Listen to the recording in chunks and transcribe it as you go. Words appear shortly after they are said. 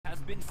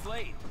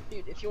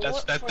Dude, if you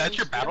That's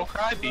your battle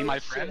cry? Be my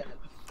friend?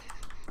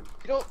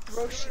 You don't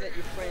throw shit at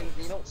your friends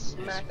and you don't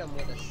smack them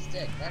with a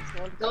stick. That's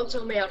one. Don't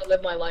tell me how to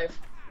live my life.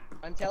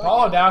 I'm telling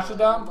Apollo you. dashes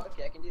down.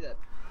 Okay, I can do that.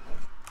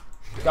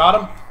 Got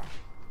him.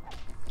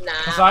 Nah.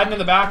 Poseidon in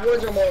the back.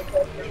 Words are more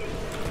important.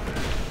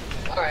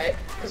 Alright,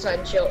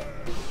 Poseidon, chill.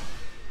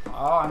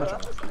 Oh, I'm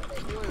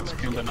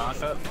Kill the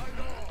knockup.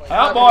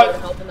 help, boys.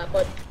 Helping that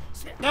bud.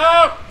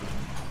 No.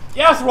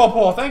 Yes,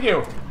 Whirlpool. Thank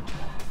you.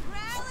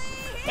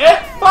 It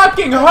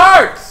fucking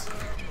hurts.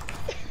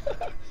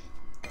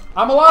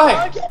 I'm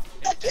alive.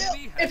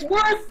 It's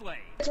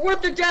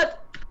worth the death.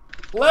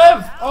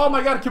 Live. Oh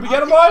my god. Can we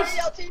get him, boys?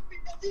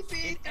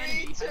 LTP,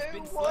 3,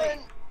 2, 1.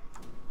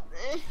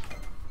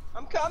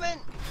 I'm coming.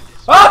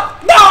 Ah!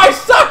 No, I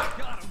suck.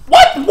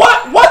 What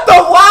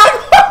the lag?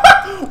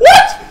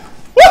 What?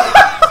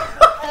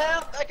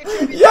 I can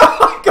tribute. Yeah.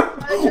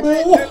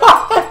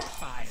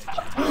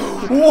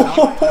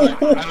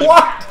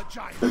 What?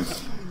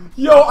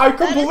 Yo, I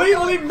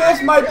completely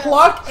missed my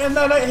pluck and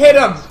then it hit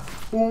him.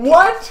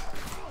 What?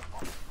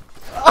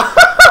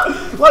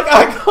 Like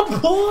I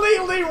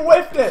completely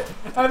whiffed it,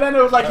 and then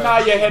it was like, nah,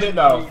 you hit it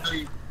though.